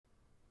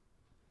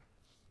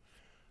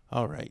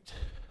All right.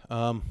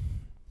 Um,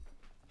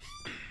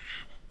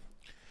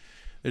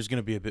 there's going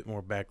to be a bit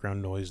more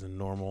background noise than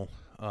normal.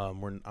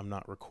 I'm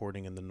not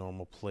recording in the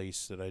normal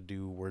place that I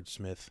do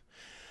Wordsmith.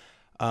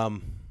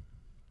 Um,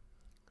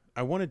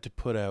 I wanted to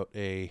put out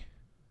an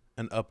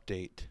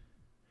update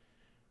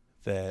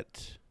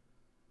that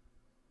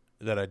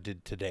I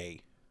did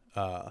today.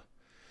 Uh,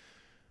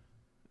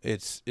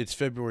 it's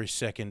February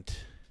 2nd,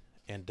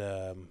 and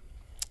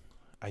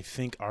I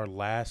think our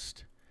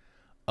last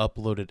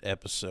uploaded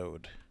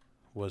episode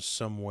was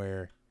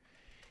somewhere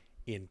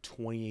in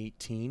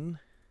 2018,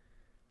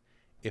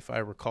 if I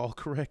recall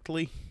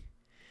correctly,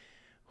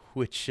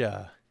 which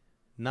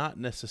not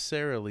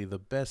necessarily the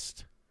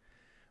best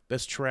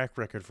track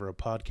record for a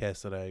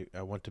podcast that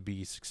I want to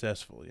be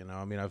successful.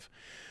 I mean, I'm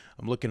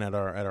looking at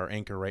our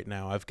anchor right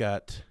now. I've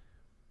got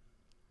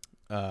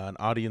an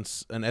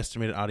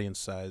estimated audience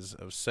size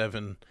of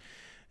 7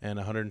 and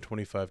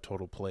 125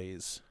 total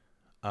plays.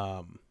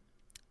 For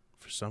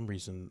some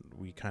reason,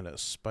 we kind of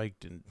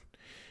spiked in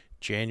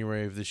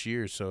January of this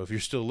year. So if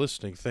you're still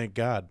listening, thank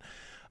God.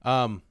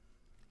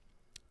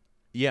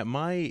 Yeah,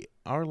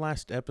 our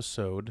last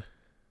episode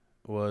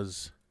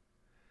was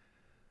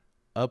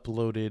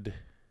uploaded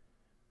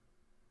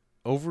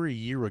over a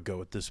year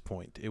ago at this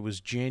point. It was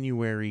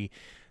January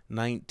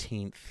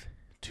 19th,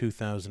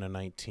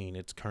 2019.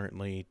 It's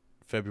currently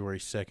February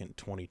 2nd,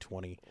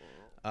 2020.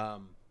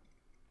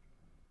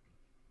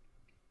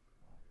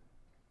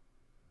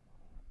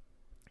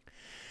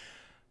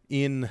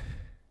 In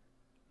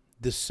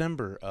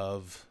December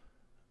of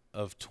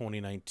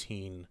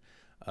 2019,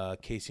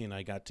 Casey and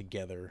I got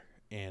together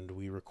and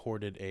we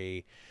recorded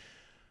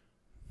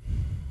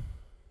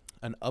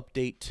an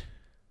update,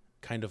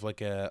 kind of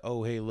like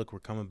oh hey, look, we're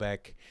coming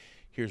back.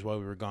 Here's why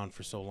we were gone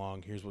for so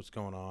long. Here's what's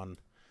going on.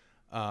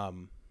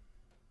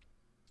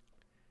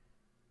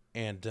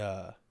 And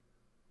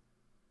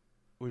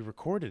we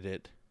recorded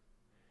it,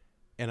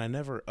 and I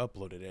never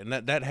uploaded it. And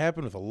that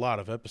happened with a lot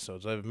of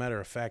episodes. As a matter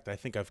of fact, I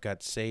think I've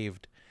got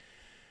saved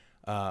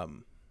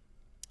on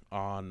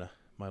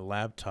my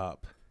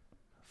laptop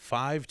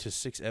 5 to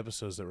 6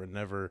 episodes that were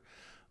never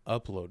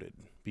uploaded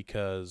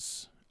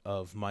because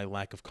of my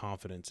lack of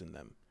confidence in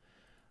them.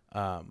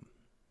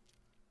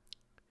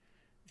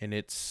 And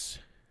it's,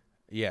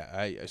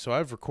 yeah, so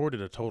I've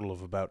recorded a total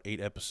of about 8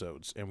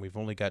 episodes, and we've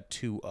only got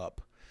 2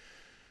 up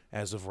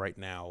as of right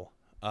now.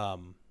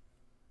 And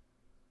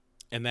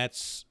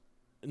that's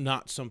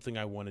not something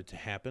I wanted to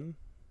happen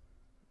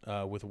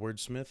with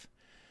Wordsmith.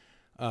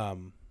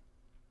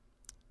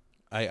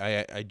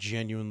 I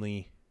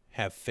genuinely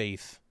have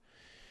faith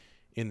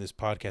in this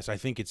podcast. I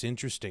think it's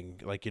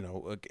interesting,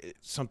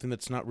 something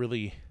that's not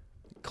really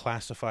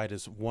classified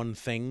as one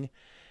thing,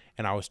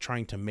 and I was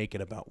trying to make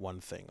it about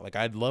one thing. Like,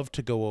 I'd love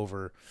to go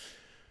over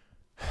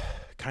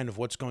kind of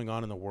what's going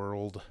on in the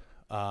world,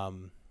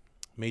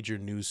 major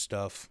news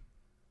stuff,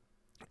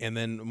 and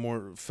then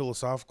more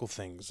philosophical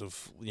things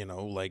of,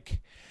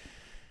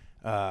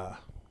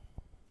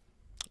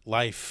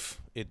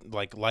 life,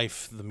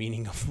 life, the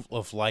meaning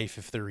of life,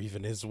 if there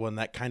even is one,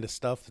 that kind of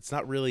stuff. It's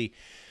not really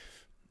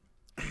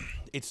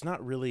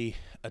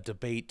a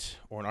debate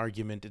or an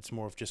argument. It's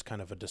more of just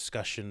kind of a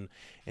discussion,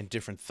 and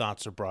different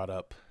thoughts are brought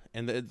up.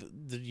 And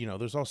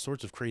there's all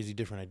sorts of crazy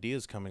different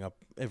ideas coming up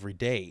every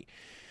day,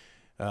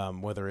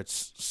 whether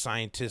it's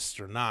scientists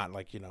or not.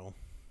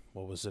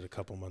 What was it a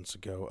couple months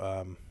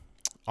ago?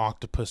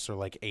 Octopus are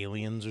like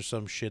aliens or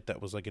some shit that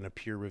was like in a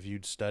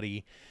peer-reviewed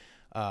study.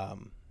 That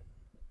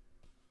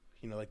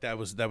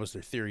was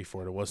their theory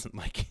for it. It wasn't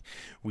like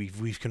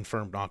we've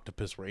confirmed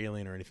octopus were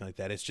alien or anything like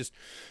that. It's just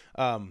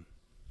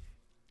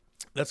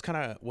that's kind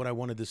of what I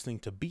wanted this thing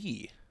to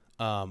be.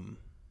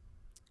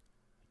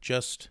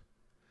 Just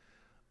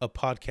a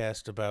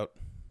podcast about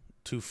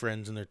 2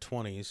 friends in their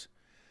 20s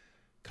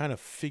kind of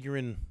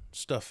figuring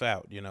stuff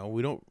out.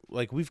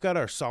 We've got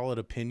our solid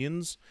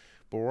opinions,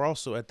 but we're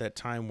also at that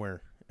time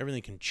where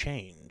everything can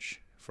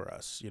change for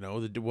us.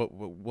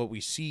 What we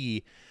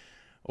see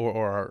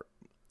or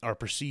our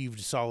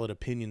perceived solid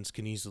opinions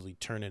can easily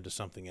turn into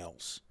something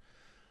else.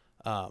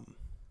 And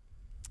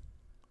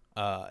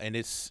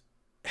it's,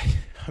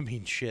 I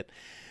mean, shit,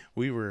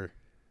 we weren't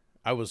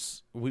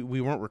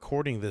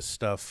recording this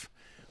stuff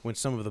when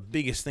some of the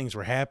biggest things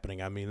were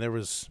happening. I mean, there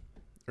was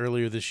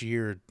earlier this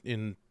year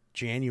in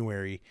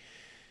January,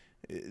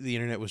 the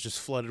internet was just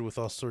flooded with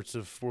all sorts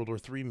of World War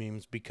III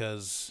memes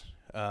because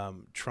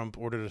Trump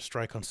ordered a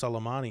strike on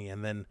Soleimani,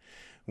 and then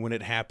when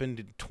it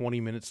happened 20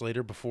 minutes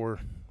later, before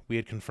we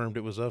had confirmed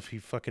it was up, he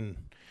fucking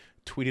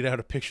tweeted out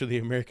a picture of the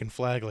American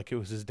flag like it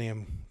was his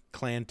damn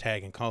clan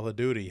tag in Call of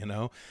Duty,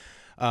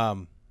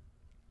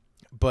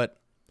 But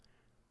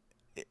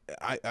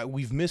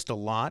we've missed a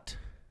lot,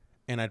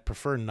 and I'd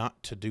prefer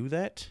not to do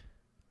that.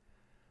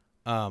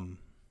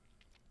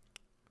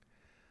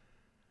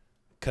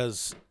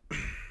 Because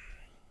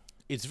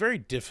it's very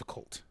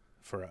difficult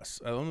for us.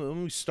 Let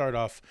me start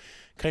off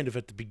kind of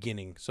at the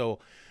beginning. So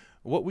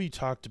what we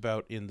talked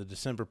about in the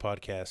December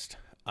podcast,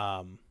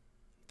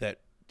 that,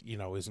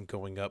 isn't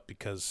going up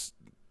because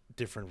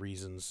different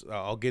reasons.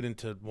 I'll get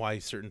into why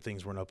certain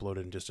things weren't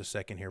uploaded in just a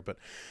second here, but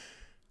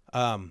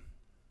um,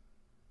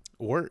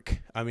 work.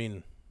 I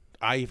mean,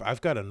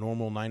 I've got a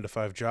normal 9 to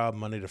 5 job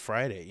Monday to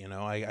Friday. You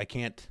know, I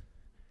can't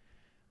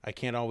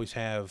always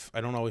have,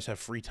 I don't always have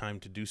free time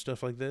to do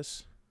stuff like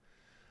this.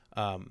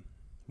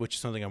 Which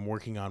is something I'm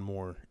working on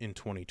more in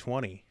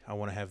 2020. I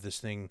want to have this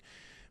thing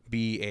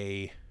be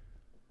a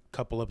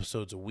couple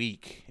episodes a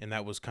week, and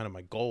that was kind of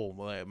my goal.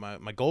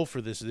 My goal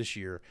for this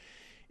year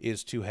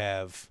is to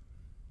have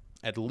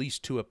at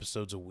least 2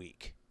 episodes a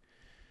week.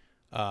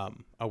 I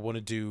want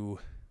to do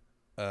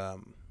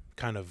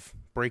kind of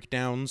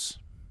breakdowns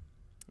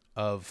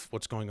of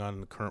what's going on in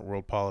the current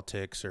world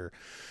politics, or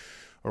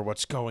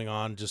what's going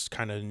on just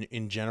kind of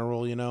in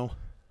general, you know.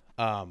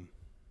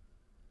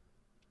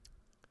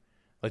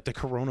 Like the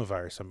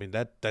coronavirus. I mean,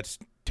 that's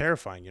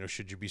terrifying. You know,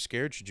 should you be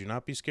scared? Should you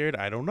not be scared?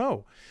 I don't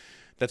know.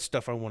 That's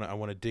stuff I want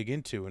to dig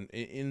into. And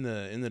in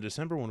the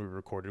December when we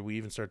recorded, we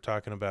even started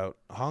talking about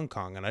Hong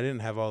Kong, and I didn't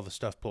have all the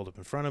stuff pulled up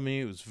in front of me.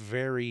 It was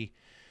very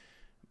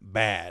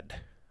bad,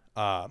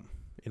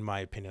 in my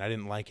opinion. I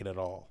didn't like it at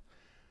all.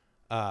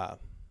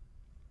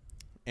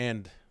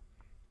 And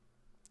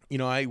you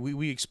know,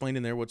 we explained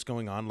in there what's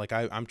going on. Like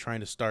I'm trying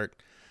to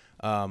start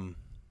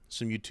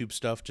some YouTube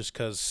stuff, just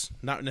because,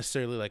 not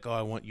necessarily like, oh,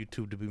 I want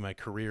YouTube to be my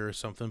career or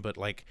something, but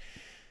like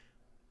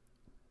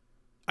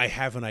I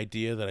have an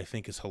idea that I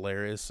think is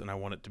hilarious and I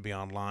want it to be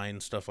online,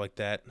 stuff like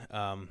that.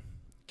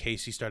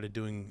 Casey started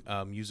doing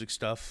music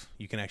stuff.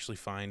 You can actually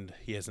find,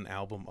 he has an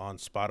album on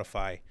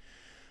Spotify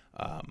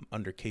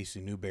under Casey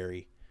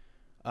Newberry.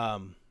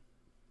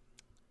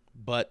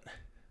 But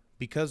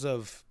because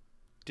of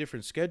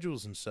different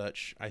schedules and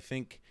such, I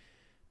think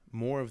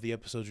more of the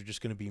episodes are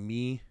just going to be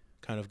me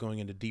kind of going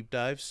into deep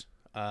dives.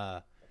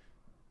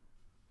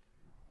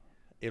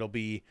 It'll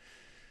be,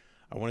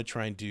 I want to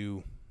try and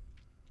do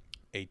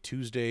a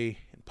Tuesday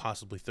and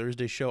possibly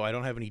Thursday show. I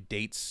don't have any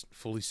dates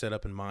fully set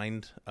up in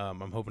mind.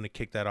 I'm hoping to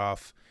kick that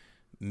off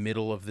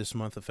middle of this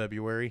month of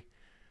February.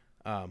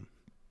 And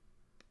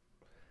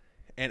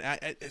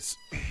it's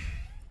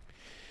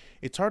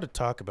hard to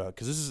talk about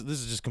because this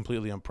is just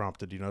completely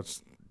unprompted. You know,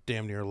 it's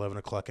damn near 11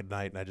 o'clock at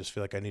night, and I just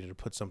feel like I needed to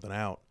put something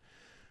out.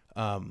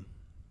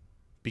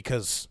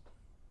 Because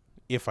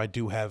if I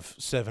do have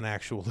 7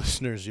 actual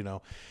listeners, you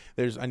know,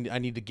 I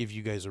need to give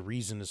you guys a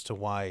reason as to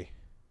why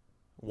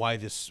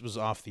this was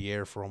off the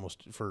air for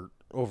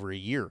over a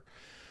year.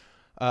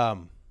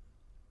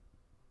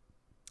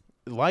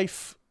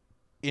 Life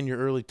in your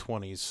early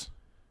 20s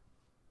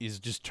is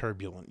just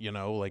turbulent, you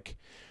know, like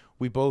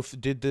we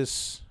both did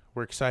this,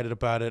 we're excited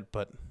about it,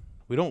 but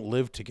we don't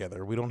live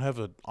together. We don't have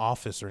an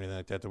office or anything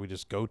like that we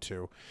just go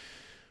to.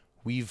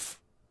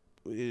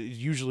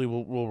 Usually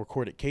we'll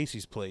record at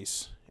Casey's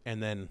place,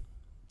 and then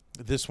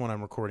this one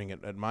I'm recording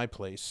at my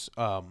place.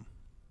 And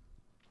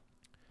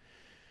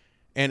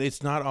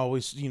it's not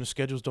always, you know,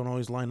 schedules don't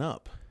always line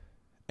up.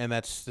 And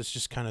that's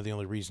just kind of the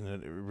only reason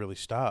that it really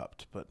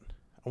stopped. But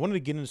I wanted to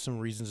get into some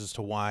reasons as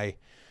to why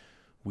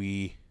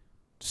we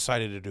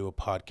decided to do a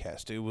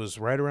podcast. It was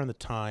right around the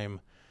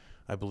time,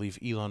 I believe,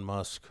 Elon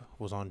Musk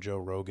was on Joe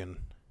Rogan,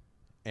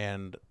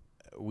 and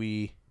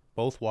we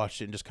both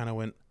watched it and just kind of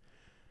went,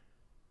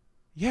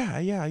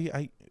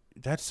 I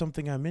that's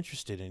something I'm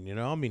interested in, you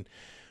know? I mean,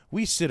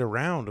 we sit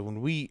around, and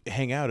when we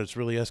hang out, it's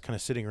really us kind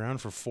of sitting around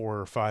for 4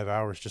 or 5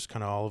 hours, just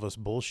kind of all of us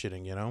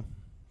bullshitting, you know?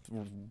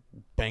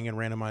 Banging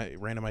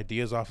random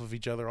ideas off of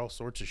each other, all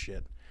sorts of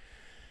shit.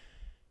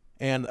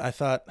 And I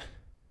thought,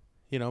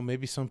 you know,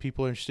 maybe some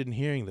people are interested in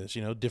hearing this,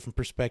 you know, different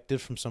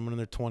perspective from someone in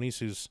their 20s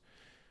who's,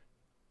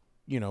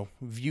 you know,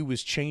 view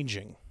is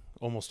changing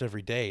almost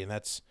every day, and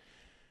that's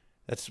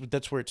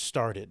where it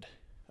started.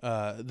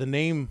 The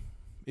name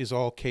is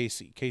all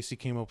Casey. Casey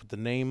came up with the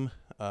name,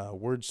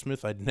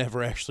 wordsmith. I'd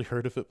never actually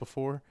heard of it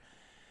before,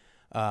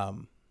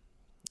 and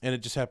it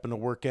just happened to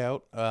work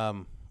out.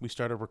 We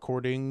started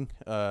recording,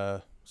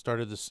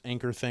 started this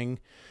Anchor thing,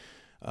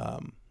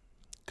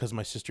 because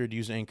my sister had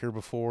used Anchor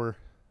before,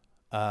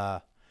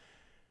 but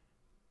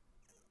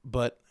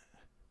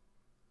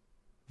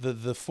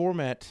the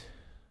format.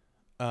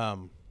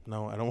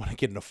 No, I don't want to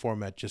get into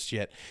format just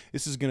yet.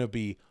 This is going to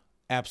be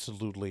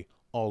absolutely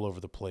all over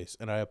the place,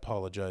 and I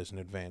apologize in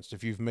advance.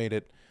 If you've made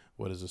it,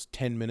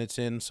 10 minutes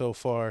in so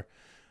far?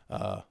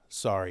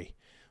 Sorry.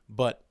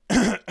 But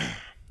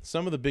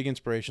some of the big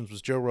inspirations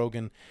was Joe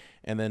Rogan,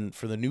 and then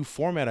for the new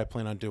format I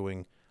plan on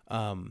doing,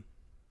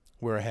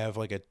 where I have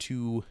like a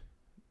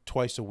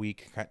twice a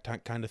week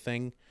kind of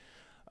thing,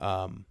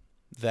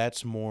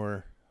 that's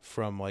more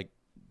from like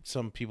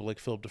some people like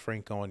Philip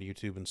DeFranco on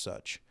YouTube and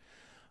such.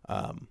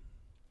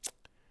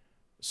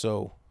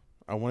 So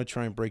I want to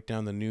try and break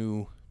down the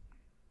new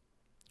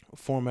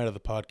format of the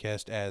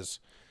podcast as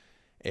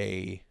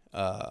a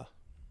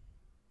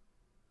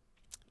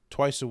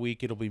twice a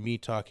week. It'll be me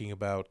talking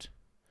about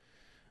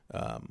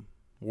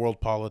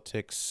world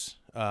politics,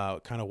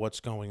 kind of what's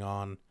going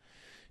on,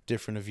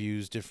 different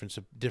views,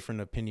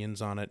 different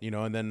opinions on it, you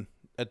know, and then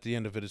at the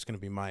end of it, it's going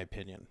to be my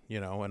opinion, you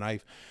know, and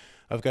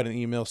I've got an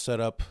email set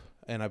up,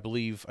 and I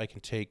believe I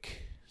can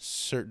take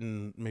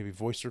certain maybe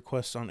voice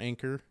requests on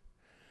Anchor.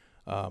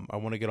 I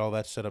want to get all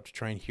that set up to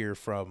try and hear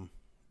from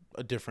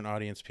a different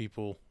audience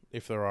people,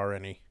 if there are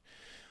any,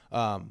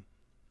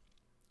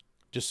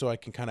 just so I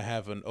can kind of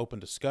have an open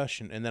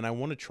discussion. And then I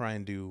want to try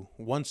and do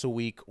once a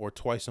week or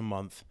twice a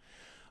month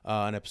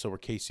an episode where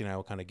Casey and I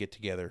will kind of get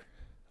together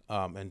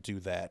and do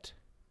that.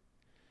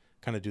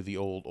 Kind of do the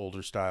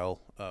older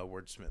style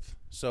wordsmith.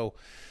 So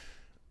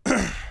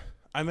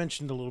I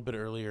mentioned a little bit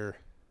earlier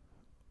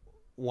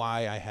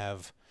why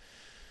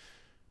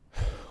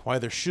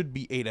there should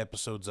be 8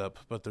 episodes up,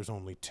 but there's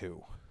only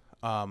 2.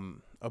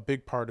 A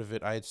big part of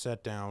it, I had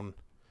sat down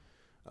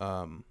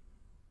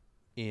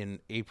in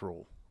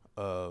April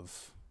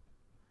of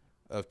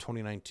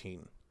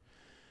 2019.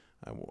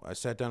 I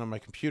sat down on my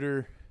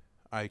computer.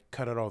 I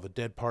cut out all the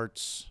dead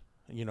parts,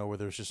 where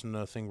there's just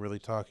nothing really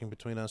talking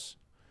between us.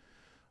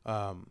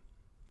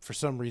 For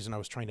some reason, I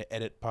was trying to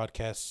edit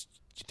podcasts.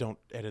 You don't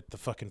edit the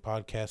fucking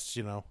podcasts,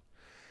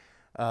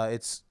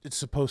 It's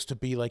supposed to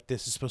be like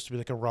this. It's supposed to be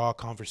like a raw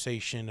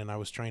conversation, and I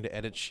was trying to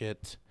edit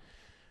shit.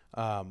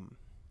 I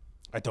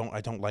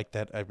don't like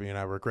that. I mean,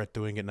 I regret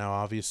doing it now,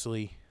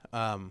 obviously.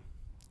 And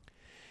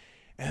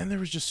then there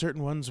was just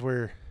certain ones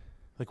where,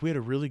 like, we had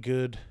a really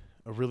good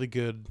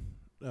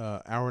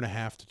hour and a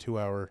half to 2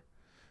 hour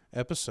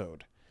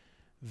episode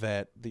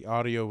that the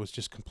audio was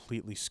just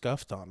completely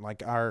scuffed on.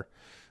 Like our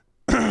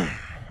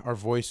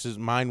voices,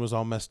 mine was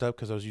all messed up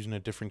because I was using a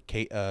different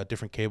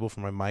cable for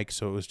my mic,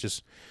 so it was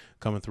just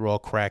coming through all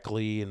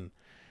crackly, and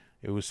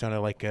it was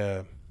sounded like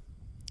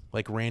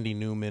Randy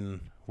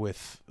Newman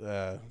with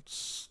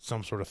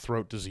some sort of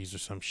throat disease or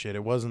some shit.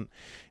 It wasn't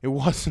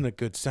a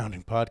good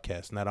sounding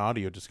podcast, and that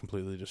audio just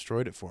completely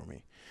destroyed it for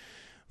me.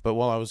 But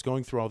while I was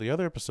going through all the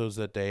other episodes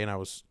that day and I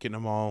was getting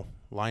them all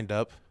lined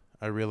up,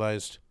 I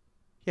realized,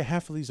 yeah,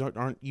 half of these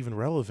aren't even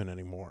relevant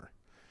anymore.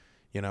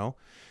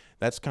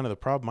 That's kind of the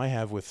problem I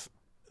have with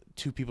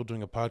 2 people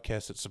doing a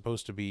podcast that's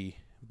supposed to be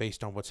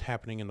based on what's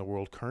happening in the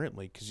world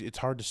currently, because it's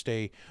hard to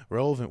stay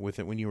relevant with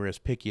it when you were as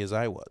picky as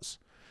I was.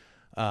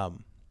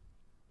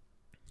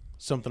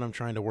 Something I'm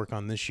trying to work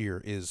on this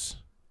year is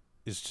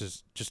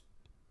just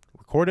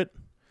record it,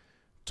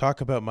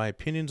 talk about my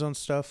opinions on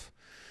stuff,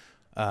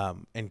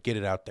 and get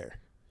it out there,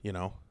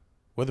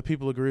 whether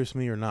people agree with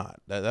me or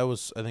not. That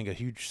was, I think, a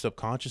huge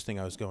subconscious thing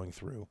I was going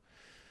through.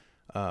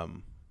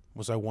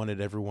 Was I wanted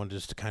everyone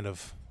just to kind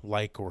of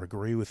like or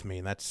agree with me,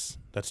 and that's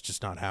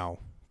just not how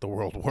the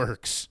world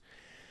works.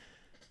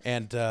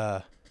 And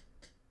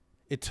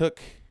it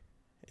took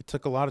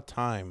a lot of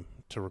time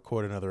to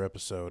record another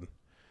episode,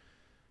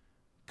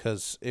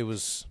 because it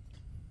was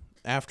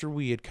after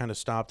we had kind of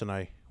stopped and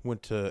I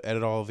went to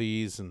edit all of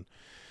these, and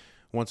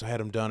once I had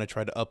them done, I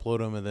tried to upload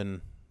them, and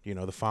then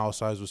the file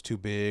size was too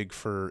big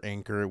for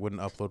Anchor. It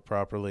wouldn't upload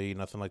properly,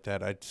 nothing like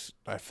that.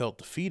 I felt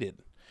defeated.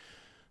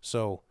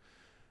 So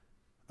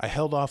I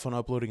held off on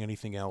uploading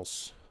anything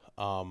else,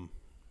 and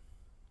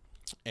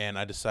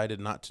I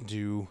decided not to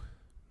do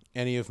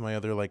any of my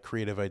other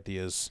creative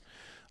ideas,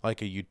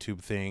 like a YouTube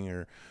thing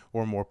or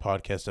more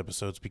podcast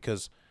episodes,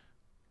 because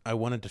I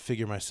wanted to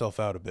figure myself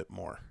out a bit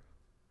more.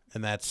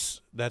 And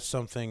that's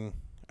something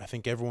I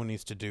think everyone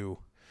needs to do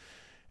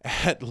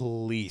at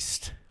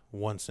least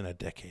once in a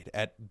decade,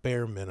 at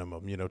bare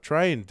minimum.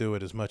 Try and do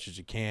it as much as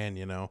you can,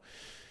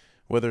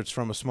 whether it's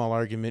from a small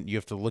argument, you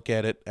have to look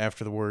at it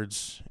after the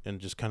words and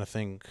just kind of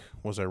think,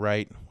 was I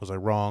right? Was I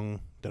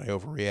wrong? Did I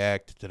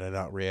overreact? Did I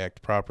not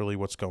react properly?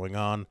 What's going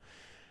on?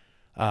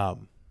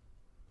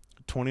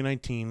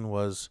 2019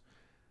 was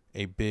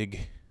a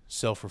big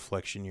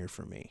self-reflection year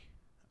for me.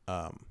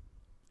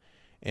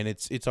 And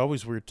it's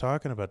always weird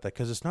talking about that,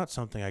 because it's not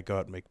something I go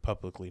out and make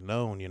publicly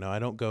known. I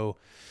don't go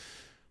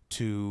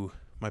to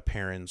my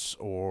parents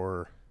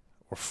or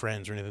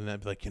friends or anything that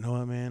be like,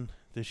 what, man,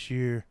 this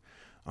year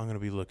I'm going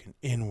to be looking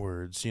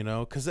inwards,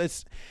 because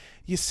there's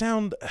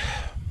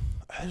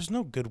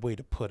no good way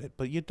to put it,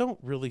 but you don't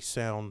really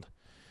sound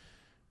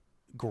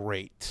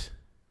great,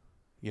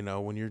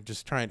 when you're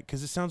just trying,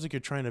 because it sounds like you're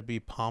trying to be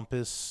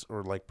pompous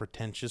or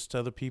pretentious to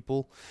other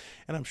people.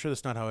 And I'm sure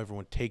that's not how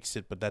everyone takes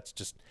it, but that's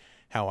just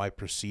how I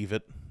perceive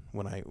it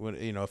when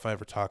if I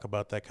ever talk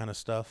about that kind of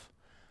stuff.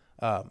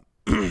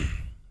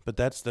 But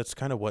that's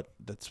kind of what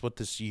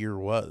this year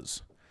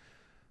was,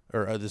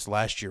 or this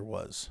last year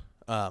was.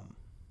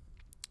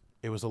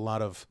 It was a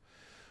lot of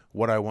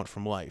what I want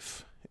from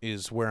life.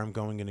 Is where I'm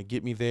going to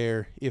get me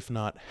there? If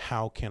not,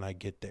 how can I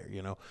get there?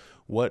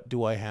 What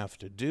do I have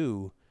to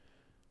do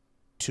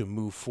to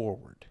move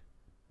forward?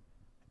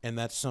 And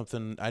that's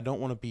something I don't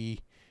want to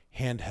be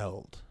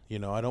handheld.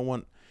 I don't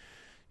want,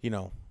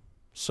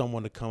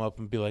 someone to come up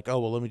and be like, oh,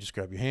 well, let me just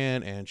grab your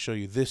hand and show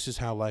you this is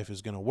how life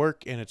is going to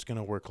work, and it's going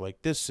to work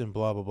like this, and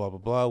blah, blah, blah, blah,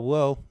 blah.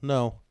 Well,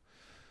 no.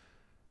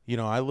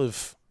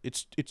 It's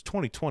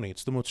 2020.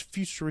 It's the most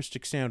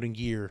futuristic sounding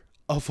year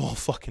of all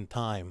fucking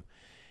time.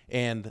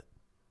 And,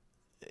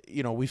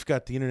 we've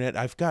got the internet.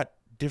 I've got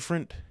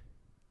different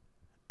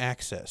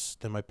access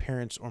than my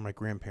parents or my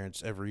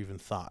grandparents ever even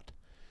thought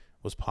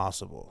was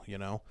possible,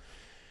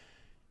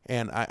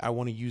 And I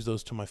want to use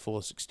those to my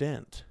fullest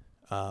extent.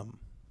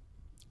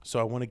 So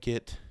I want to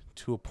get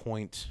to a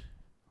point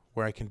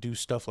where I can do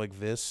stuff like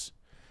this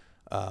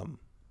um,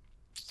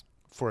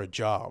 for a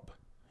job,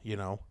 you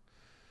know.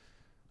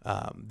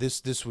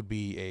 This would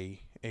be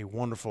a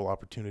wonderful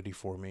opportunity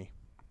for me.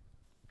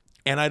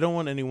 And I don't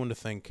want anyone to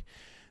think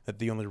that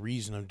the only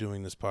reason I'm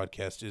doing this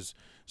podcast is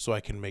so I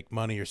can make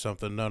money or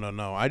something. No, no,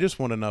 no. I just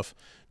want enough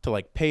to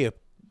like pay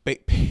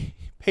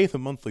the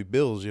monthly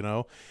bills, you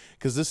know,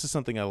 because this is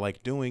something I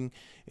like doing.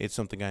 It's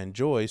something I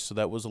enjoy. So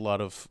that was a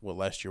lot of what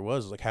last year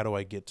was like. How do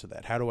I get to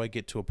that? How do I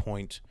get to a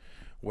point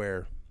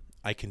where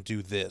I can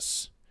do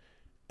this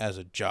as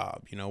a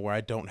job? You know, where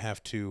I don't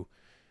have to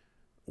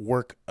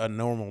work a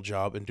normal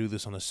job and do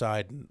this on the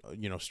side and,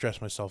 you know,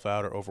 stress myself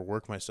out or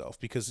overwork myself,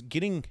 because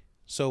getting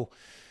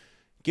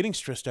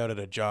stressed out at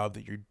a job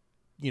that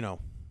you know,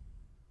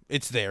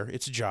 it's there,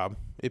 it's a job,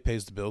 it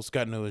pays the bills,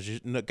 got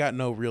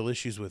no real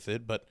issues with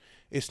it, but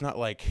it's not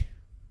like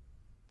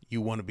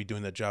you want to be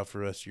doing that job for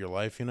the rest of your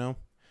life, you know.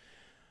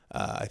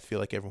 I feel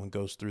like everyone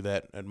goes through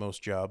that at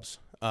most jobs,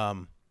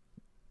 but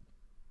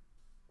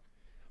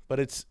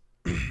it's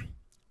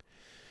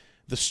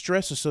the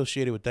stress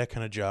associated with that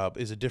kind of job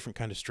is a different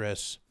kind of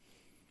stress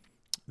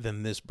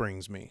than this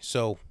brings me.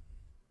 So,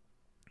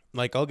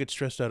 like, I'll get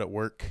stressed out at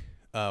work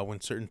when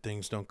certain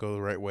things don't go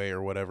the right way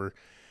or whatever,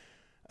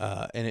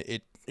 and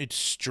it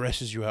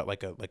stresses you out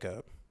like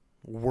a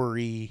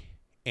worry,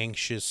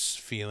 anxious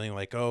feeling,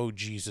 like, oh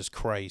Jesus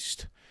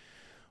Christ,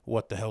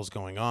 what the hell's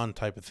going on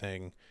type of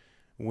thing.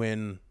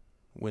 When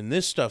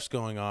this stuff's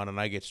going on and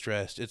I get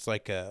stressed, it's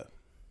like I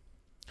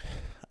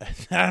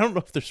don't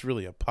know if there's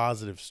really a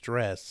positive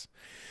stress,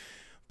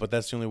 but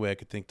that's the only way I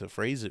could think to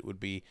phrase it would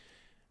be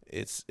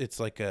it's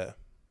like a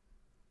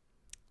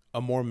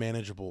more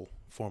manageable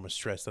form of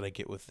stress that I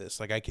get with this.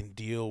 Like, I can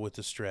deal with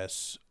the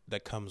stress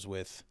that comes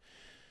with,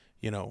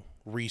 you know,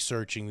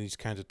 researching these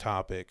kinds of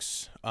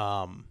topics,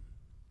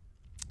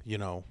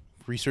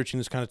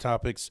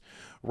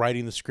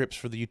 writing the scripts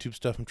for the YouTube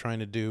stuff I'm trying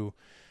to do.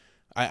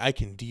 I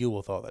can deal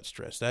with all that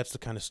stress. That's the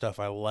kind of stuff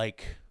I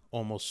like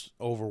almost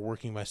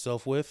overworking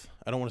myself with.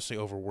 I don't want to say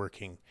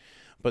overworking,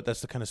 but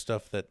that's the kind of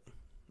stuff that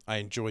I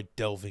enjoy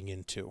delving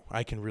into.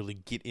 I can really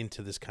get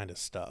into this kind of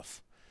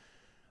stuff.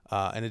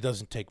 And it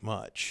doesn't take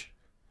much.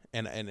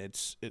 And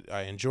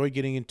I enjoy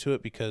getting into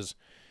it because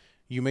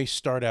you may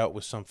start out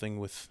with something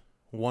with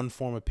one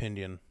form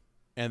opinion,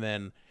 and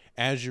then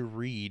as you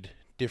read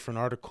different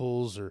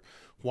articles or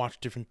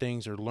watch different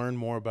things or learn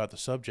more about the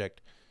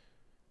subject,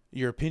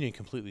 your opinion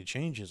completely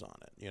changes on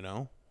it, you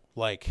know?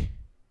 Like,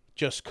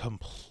 just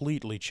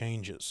completely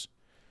changes.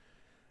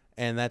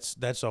 And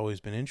that's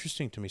always been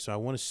interesting to me. So I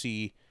want to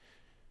see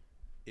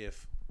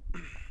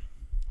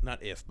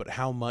but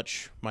how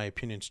much my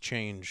opinions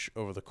change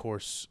over the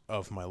course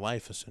of my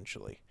life,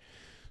 essentially.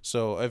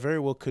 So I very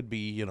well could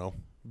be, you know,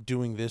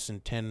 doing this in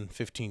 10,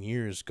 15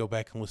 years, go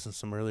back and listen to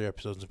some earlier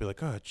episodes and be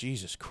like, oh,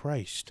 Jesus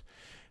Christ,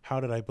 how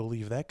did I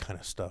believe that kind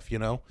of stuff, you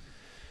know?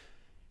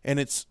 And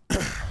it's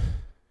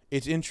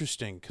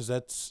interesting because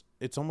it's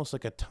almost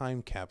like a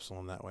time capsule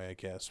in that way, I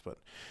guess. But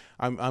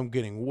I'm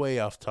getting way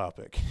off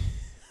topic.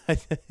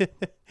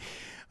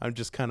 I'm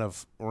just kind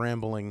of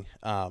rambling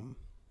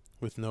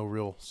with no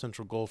real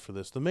central goal for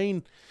this. The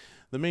main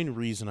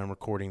reason I'm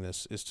recording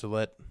this is to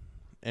let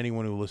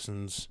anyone who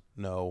listens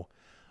know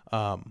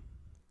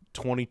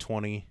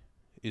 2020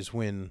 is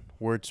when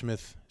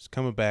Wordsmith is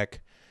coming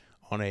back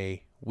on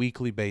a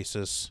weekly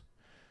basis,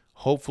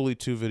 hopefully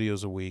 2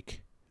 podcasts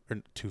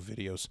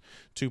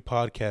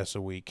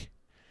a week,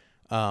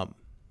 and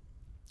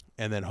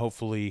then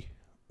hopefully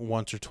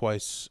once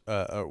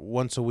a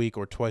week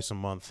or twice a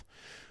month,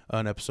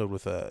 an episode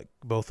with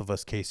both of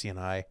us, Casey and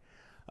I,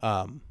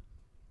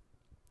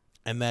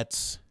 and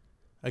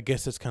I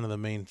guess that's kind of the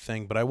main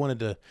thing. But I wanted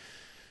to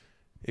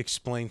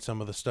explain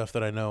some of the stuff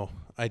that I know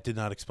I did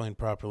not explain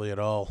properly at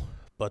all,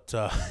 but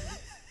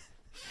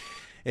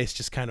it's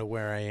just kind of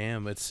where I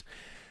am.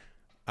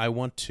 I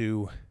want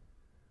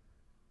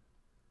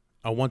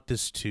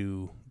this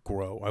to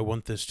grow. I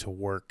want this to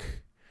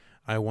work.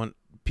 I want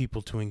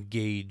people to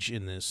engage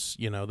in this.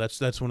 You know,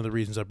 that's one of the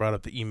reasons I brought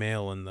up the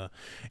email and the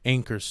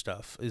Anchor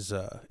stuff is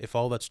if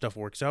all that stuff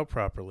works out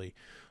properly,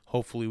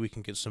 hopefully we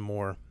can get some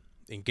more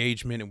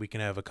engagement and we can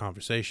have a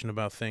conversation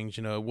about things.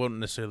 You know, it won't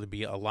necessarily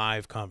be a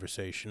live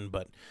conversation,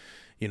 but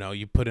you know,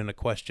 you put in a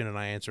question and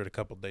I answer it a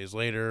couple of days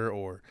later,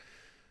 or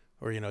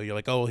you know, you're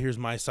like, oh, well, here's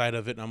my side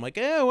of it, and I'm like,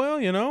 yeah,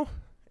 well, you know.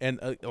 And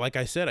like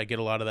I said, I get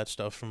a lot of that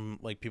stuff from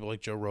like people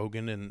like Joe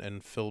Rogan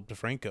and Philip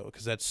DeFranco,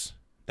 because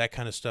that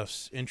kind of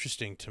stuff's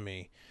interesting to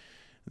me.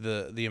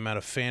 The amount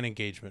of fan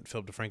engagement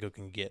Philip DeFranco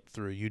can get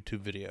through a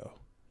YouTube video,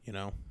 you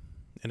know,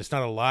 and it's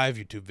not a live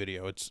YouTube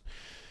video. It's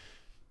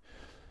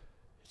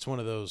one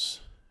of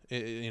those,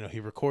 you know, he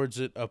records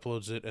it,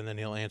 uploads it, and then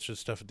he'll answer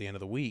stuff at the end of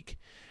the week.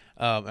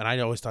 And I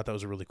always thought that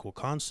was a really cool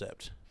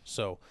concept.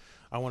 So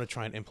I want to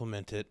try and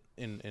implement it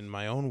in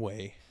my own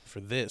way for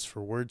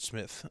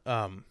Wordsmith.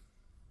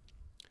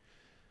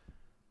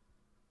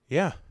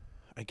 Yeah,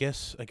 I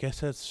guess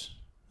that's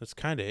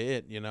kind of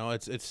it. You know,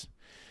 it's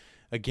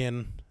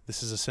again,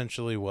 this is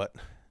essentially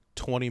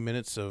 20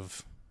 minutes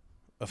of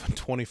of a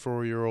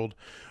 24-year-old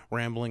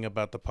rambling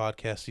about the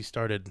podcast he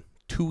started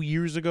 2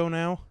 years ago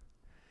now.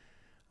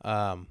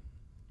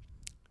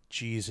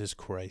 Jesus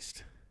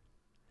Christ.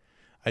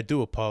 I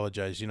do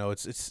apologize.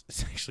 It's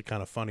actually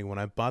kind of funny. When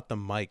I bought the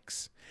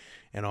mics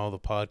and all the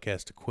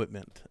podcast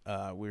equipment,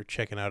 we were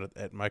checking out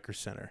at Micro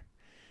Center,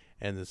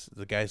 and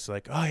the guy's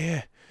like, "Oh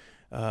yeah,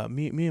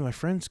 me and my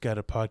friends got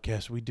a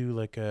podcast. We do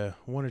like 1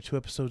 or 2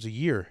 episodes a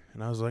year."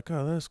 And I was like,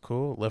 "Oh, that's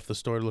cool." Left the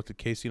store, looked at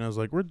Casey, and I was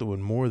like, "We're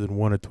doing more than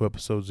 1 or 2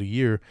 episodes a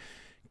year."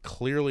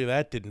 Clearly,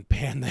 that didn't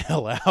pan the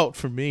hell out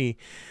for me.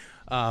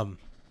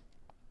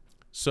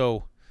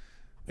 So,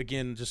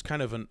 again, just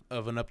kind of an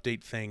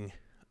update thing.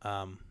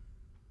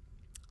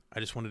 I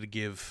just wanted to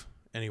give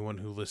anyone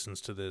who listens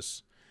to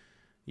this,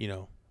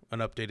 an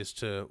update as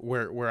to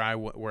where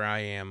I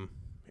am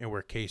and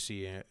where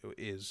Casey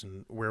is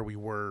and where we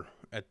were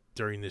at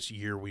during this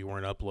year we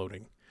weren't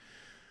uploading.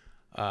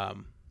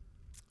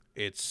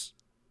 It's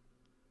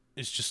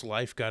just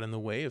life got in the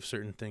way of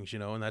certain things,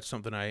 and that's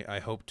something I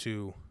hope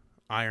to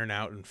iron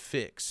out and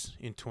fix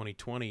in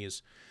 2020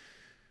 is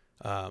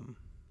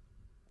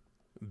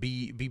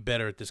be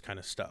better at this kind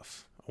of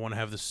stuff. I want to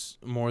have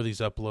more of these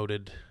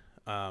uploaded.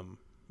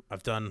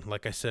 I've done,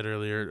 like I said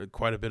earlier,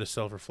 quite a bit of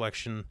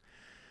self-reflection.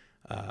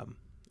 I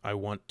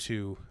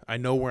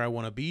know where I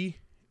want to be,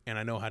 and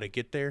I know how to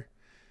get there.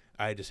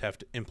 I just have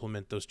to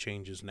implement those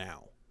changes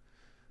now.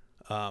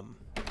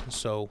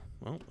 So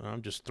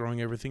I'm just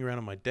throwing everything around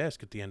on my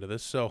desk at the end of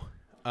this. So,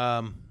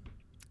 my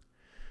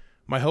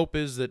hope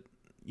is that,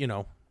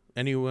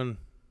 anyone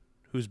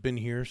who's been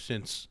here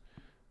since,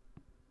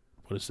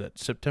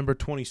 September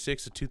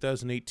 26th of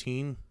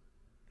 2018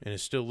 and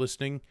is still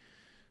listening,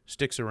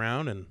 sticks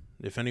around. And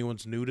if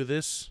anyone's new to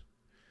this,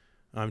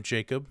 I'm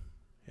Jacob,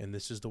 and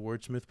this is the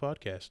Wordsmith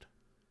Podcast.